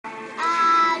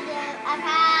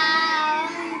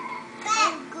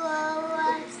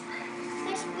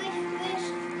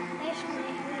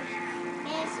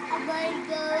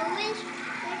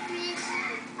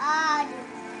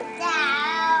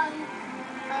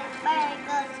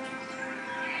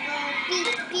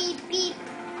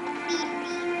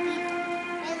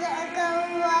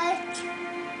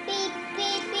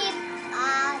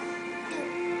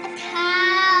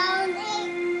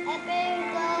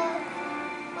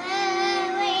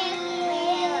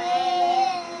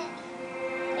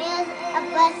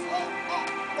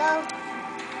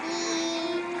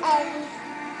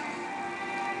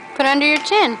Put it under your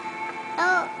chin.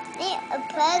 Oh,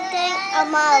 playing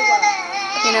tomorrow.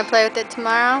 You gonna play with it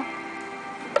tomorrow?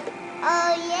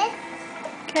 Oh, yes.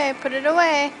 Okay, put it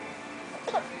away.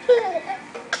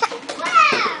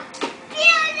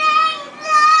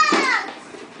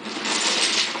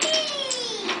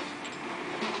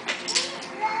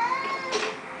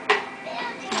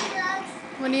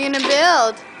 What are you gonna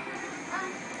build?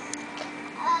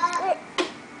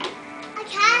 A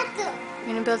castle.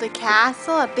 You're gonna build a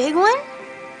castle? A big one?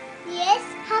 Yes,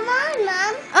 come on,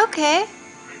 Mom. Okay.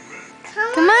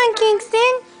 Come on,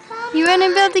 Kingston. Come You wanna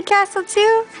on. build a castle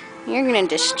too? You're gonna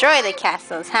destroy the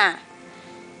castles, huh?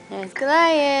 There's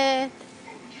Goliath.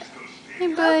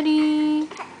 Hey, buddy.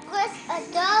 There's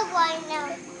a dog right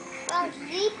now. I'm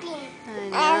sleeping. I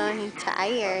know, he's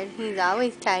tired. He's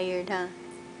always tired, huh?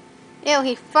 Ew,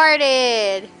 he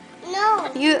farted.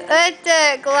 No. You ate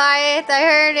it, Goliath. I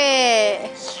heard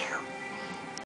it.